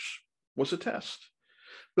neighbors, was a test.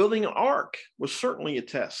 Building an ark was certainly a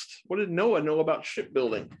test. What did Noah know about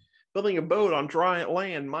shipbuilding? Building a boat on dry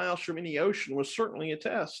land miles from any ocean was certainly a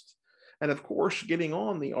test. And of course, getting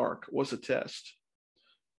on the ark was a test.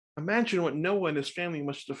 Imagine what Noah and his family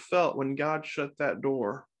must have felt when God shut that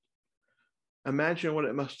door. Imagine what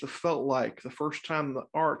it must have felt like the first time the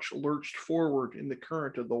ark lurched forward in the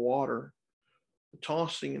current of the water, the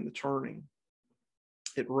tossing and the turning.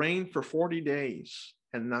 It rained for 40 days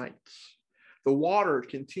and nights. The water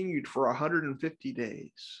continued for 150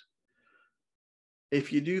 days.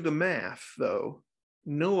 If you do the math, though,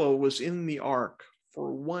 Noah was in the ark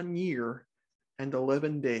for 1 year and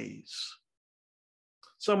 11 days.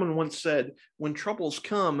 Someone once said, when troubles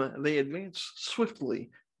come, they advance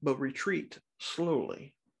swiftly, but retreat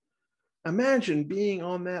slowly. Imagine being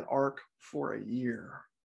on that ark for a year.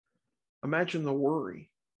 Imagine the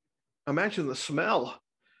worry. Imagine the smell.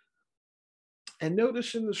 And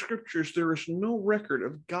notice in the scriptures, there is no record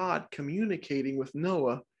of God communicating with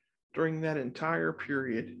Noah during that entire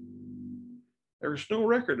period. There is no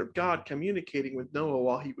record of God communicating with Noah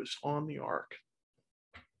while he was on the ark.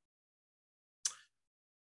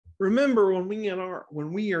 Remember,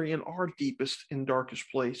 when we are in our deepest and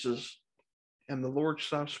darkest places and the Lord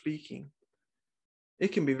stops speaking, it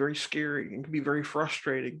can be very scary and can be very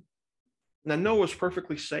frustrating. Now, Noah's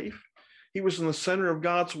perfectly safe. He was in the center of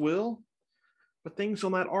God's will, but things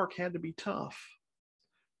on that ark had to be tough.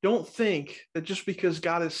 Don't think that just because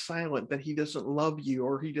God is silent that he doesn't love you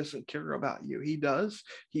or he doesn't care about you. He does.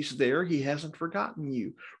 He's there. He hasn't forgotten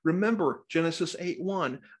you. Remember Genesis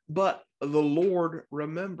 8:1, but the Lord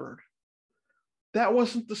remembered. That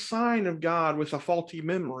wasn't the sign of God with a faulty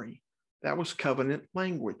memory. That was covenant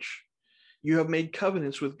language. You have made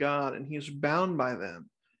covenants with God and he is bound by them.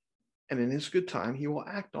 And in his good time, he will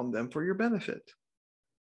act on them for your benefit.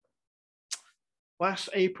 Last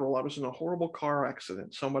April, I was in a horrible car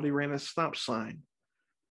accident. Somebody ran a stop sign.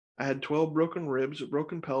 I had 12 broken ribs, a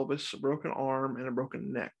broken pelvis, a broken arm, and a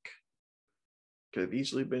broken neck. Could have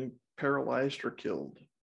easily been paralyzed or killed.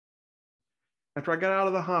 After I got out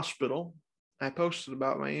of the hospital, I posted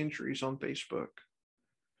about my injuries on Facebook.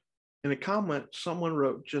 In a comment, someone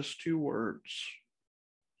wrote just 2 words,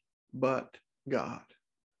 but God.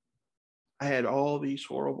 I had all these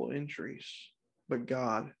horrible injuries, but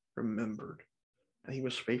God remembered. And he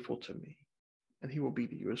was faithful to me, and he will be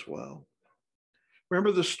to you as well.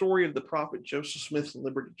 Remember the story of the prophet Joseph Smith in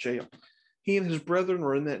Liberty Jail. He and his brethren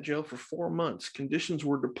were in that jail for 4 months. Conditions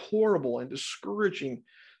were deplorable and discouraging,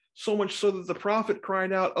 so much so that the prophet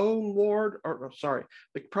cried out,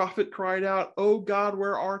 the prophet cried out, "O God,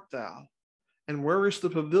 where art thou? And where is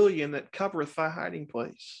the pavilion that covereth thy hiding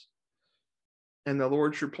place?" And the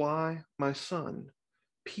Lord's reply, "My son,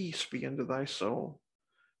 peace be unto thy soul.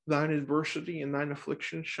 Thine adversity and thine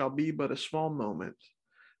affliction shall be but a small moment.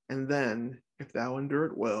 And then, if thou endure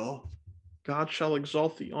it well, God shall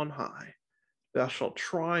exalt thee on high. Thou shalt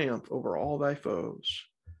triumph over all thy foes."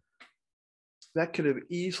 That could have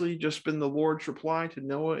easily just been the Lord's reply to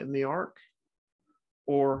Noah in the ark,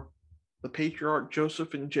 or the patriarch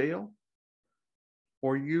Joseph in jail,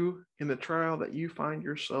 or you in the trial that you find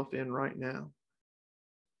yourself in right now.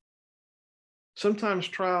 Sometimes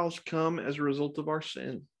trials come as a result of our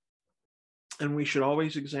sin, and we should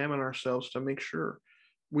always examine ourselves to make sure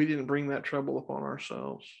we didn't bring that trouble upon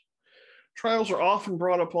ourselves. Trials are often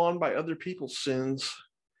brought upon by other people's sins.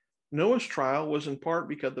 Noah's trial was in part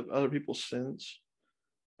because of other people's sins,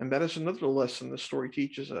 and that is another lesson the story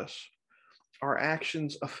teaches us. our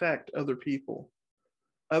actions affect other people.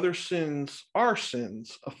 Our sins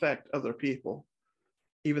affect other people.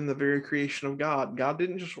 Even the very creation of God. God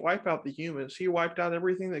didn't just wipe out the humans, he wiped out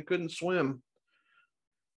everything that couldn't swim.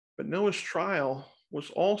 But Noah's trial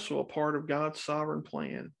was also a part of God's sovereign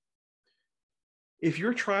plan. If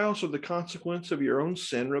your trials are the consequence of your own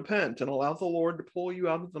sin, repent and allow the Lord to pull you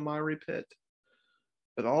out of the miry pit.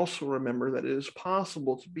 But also remember that it is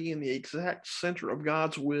possible to be in the exact center of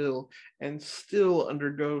God's will and still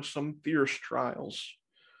undergo some fierce trials.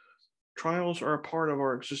 Trials are a part of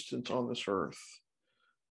our existence on this earth.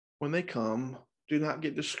 When they come, do not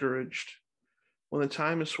get discouraged. When the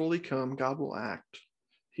time has fully come, God will act.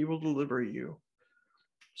 He will deliver you.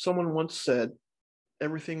 Someone once said,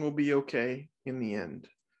 everything will be okay in the end.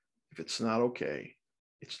 If it's not okay,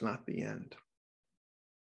 it's not the end.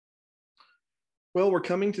 Well, we're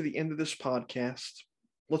coming to the end of this podcast.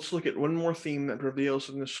 Let's look at one more theme that reveals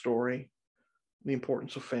in this story the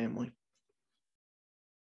importance of family.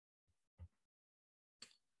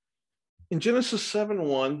 In Genesis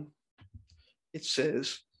 7:1, it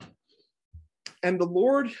says, and the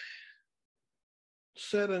Lord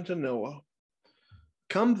said unto Noah,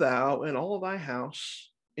 come thou and all thy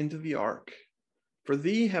house into the ark, for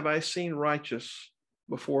thee have I seen righteous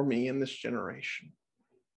before me in this generation.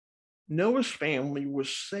 Noah's family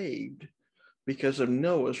was saved because of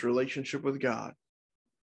Noah's relationship with God.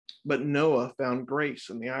 But Noah found grace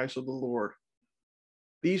in the eyes of the Lord.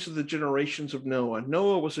 These are the generations of Noah.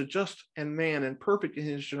 Noah was a just and man and perfect in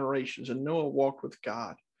his generations, and Noah walked with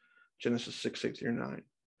God. Genesis 6:8-9.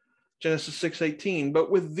 Genesis 6:18,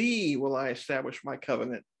 but with thee will I establish my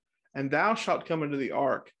covenant, and thou shalt come into the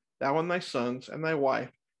ark, thou and thy sons, and thy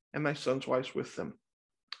wife, and thy sons' wives with them.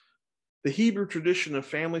 The Hebrew tradition of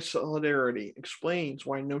family solidarity explains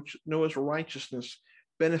why Noah's righteousness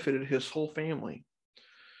benefited his whole family.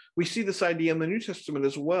 We see this idea in the New Testament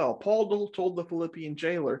as well. Paul told the Philippian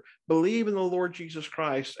jailer, believe in the Lord Jesus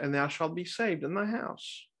Christ, and thou shalt be saved in thy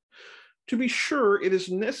house. To be sure, it is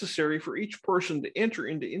necessary for each person to enter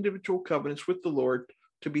into individual covenants with the Lord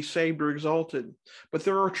to be saved or exalted. But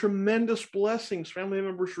there are tremendous blessings family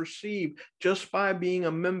members receive just by being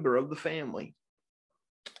a member of the family.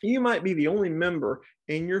 You might be the only member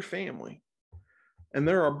in your family, and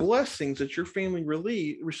there are blessings that your family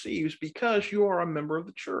receives because you are a member of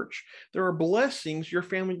the church. There are blessings your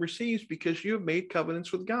family receives because you have made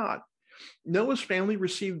covenants with God. Noah's family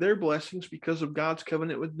received their blessings because of God's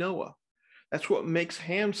covenant with Noah. That's what makes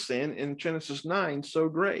Ham's sin in Genesis 9 so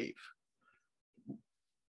grave.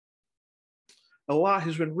 A lot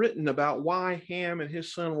has been written about why Ham and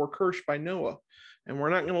his son were cursed by Noah, and we're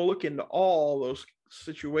not going to look into all those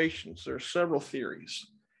situations. There are several theories.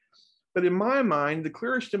 But in my mind, the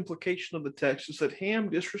clearest implication of the text is that Ham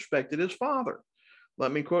disrespected his father.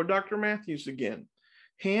 Let me quote Dr. Matthews again.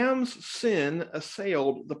 Ham's sin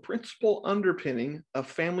assailed the principal underpinning of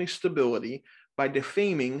family stability by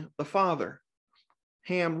defaming the father.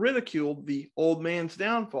 Ham ridiculed the old man's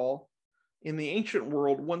downfall. In the ancient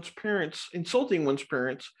world, insulting one's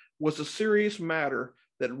parents was a serious matter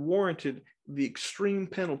that warranted the extreme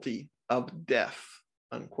penalty of death,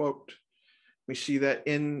 unquote. We see that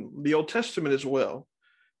in the Old Testament as well,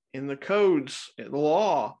 in the codes, in the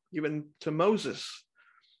law given to Moses,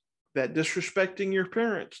 that disrespecting your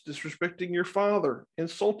parents, disrespecting your father,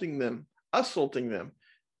 insulting them, assaulting them,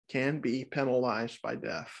 can be penalized by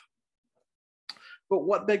death. But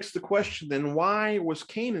what begs the question then, why was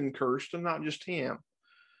Canaan cursed and not just Ham?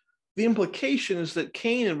 The implication is that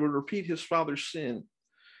Canaan would repeat his father's sin.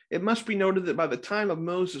 It must be noted that by the time of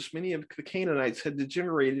Moses, many of the Canaanites had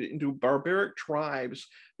degenerated into barbaric tribes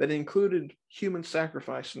that included human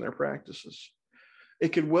sacrifice in their practices. It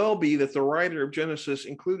could well be that the writer of Genesis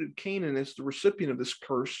included Canaan as the recipient of this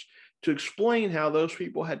curse to explain how those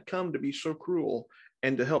people had come to be so cruel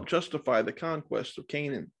and to help justify the conquest of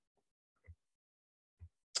Canaan.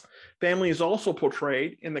 Family is also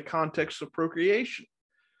portrayed in the context of procreation.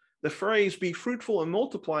 The phrase, be fruitful and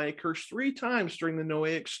multiply, occurs 3 times during the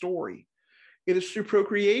Noahic story. It is through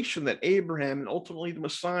procreation that Abraham and ultimately the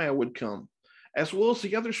Messiah would come, as well as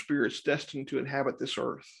the other spirits destined to inhabit this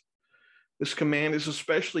earth. This command is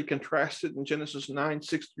especially contrasted in Genesis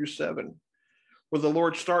 9:6-7, where the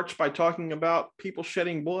Lord starts by talking about people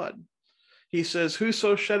shedding blood. He says,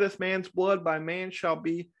 whoso sheddeth man's blood, by man shall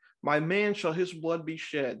his blood be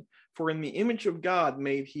shed, for in the image of God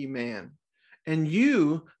made he man. And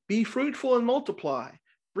you be fruitful and multiply,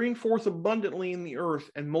 bring forth abundantly in the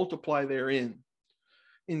earth and multiply therein.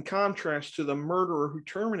 In contrast to the murderer who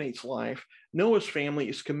terminates life, Noah's family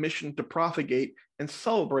is commissioned to propagate and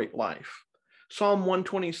celebrate life. Psalm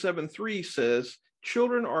 127:3 says,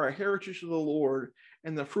 Children are a heritage of the Lord,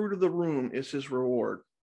 and the fruit of the womb is his reward.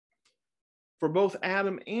 For both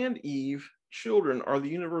Adam and Eve, children are the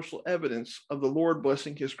universal evidence of the Lord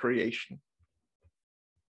blessing his creation.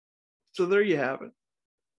 So there you have it.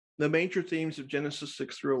 The major themes of Genesis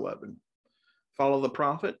 6 through 11. Follow the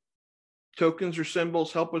prophet. Tokens or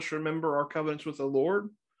symbols help us remember our covenants with the Lord.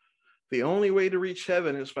 The only way to reach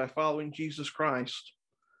heaven is by following Jesus Christ.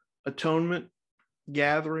 Atonement,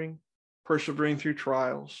 gathering, persevering through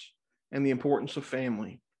trials, and the importance of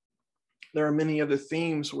family. There are many other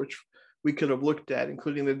themes which we could have looked at,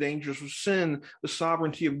 including the dangers of sin, the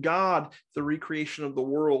sovereignty of God, the recreation of the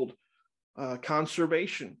world,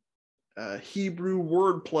 conservation, Hebrew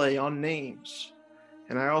wordplay on names.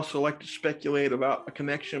 And I also like to speculate about a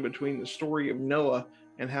connection between the story of Noah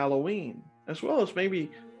and Halloween, as well as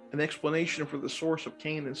maybe an explanation for the source of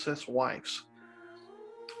Cain and Seth's wives.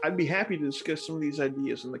 I'd be happy to discuss some of these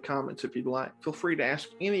ideas in the comments if you'd like. Feel free to ask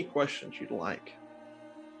any questions you'd like.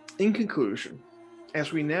 In conclusion,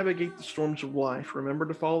 as we navigate the storms of life, remember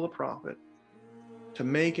to follow the prophet, to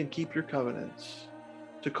make and keep your covenants,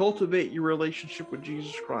 to cultivate your relationship with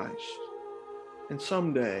Jesus Christ. And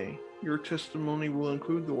someday, your testimony will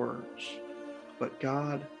include the words, "But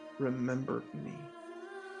God remembered me."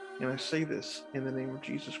 And I say this in the name of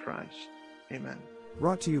Jesus Christ. Amen.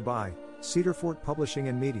 Brought to you by Cedar Fort Publishing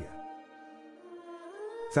and Media.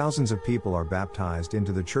 Thousands of people are baptized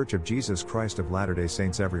into the Church of Jesus Christ of Latter-day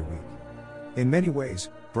Saints every week. In many ways,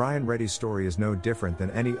 Brian Reddy's story is no different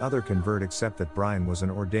than any other convert, except that Brian was an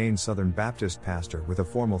ordained Southern Baptist pastor with a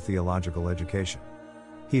formal theological education.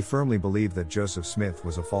 He firmly believed that Joseph Smith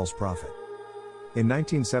was a false prophet. In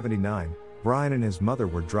 1979, Brian and his mother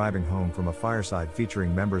were driving home from a fireside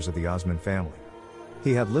featuring members of the Osmond family.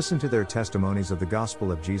 He had listened to their testimonies of the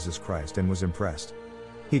gospel of Jesus Christ and was impressed.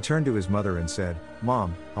 He turned to his mother and said,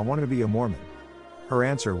 "Mom, I want to be a Mormon." Her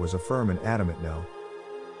answer was a firm and adamant no.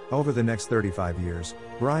 Over the next 35 years,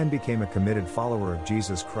 Brian became a committed follower of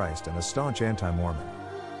Jesus Christ and a staunch anti-Mormon.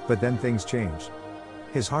 But then things changed.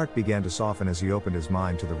 His heart began to soften as he opened his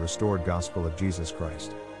mind to the restored gospel of Jesus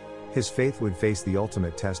Christ. His faith would face the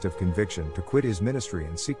ultimate test of conviction to quit his ministry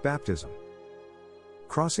and seek baptism.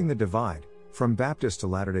 Crossing the Divide, From Baptist to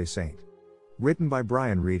Latter-day Saint. Written by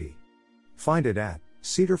Brian Reedy. Find it at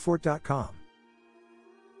cedarfort.com.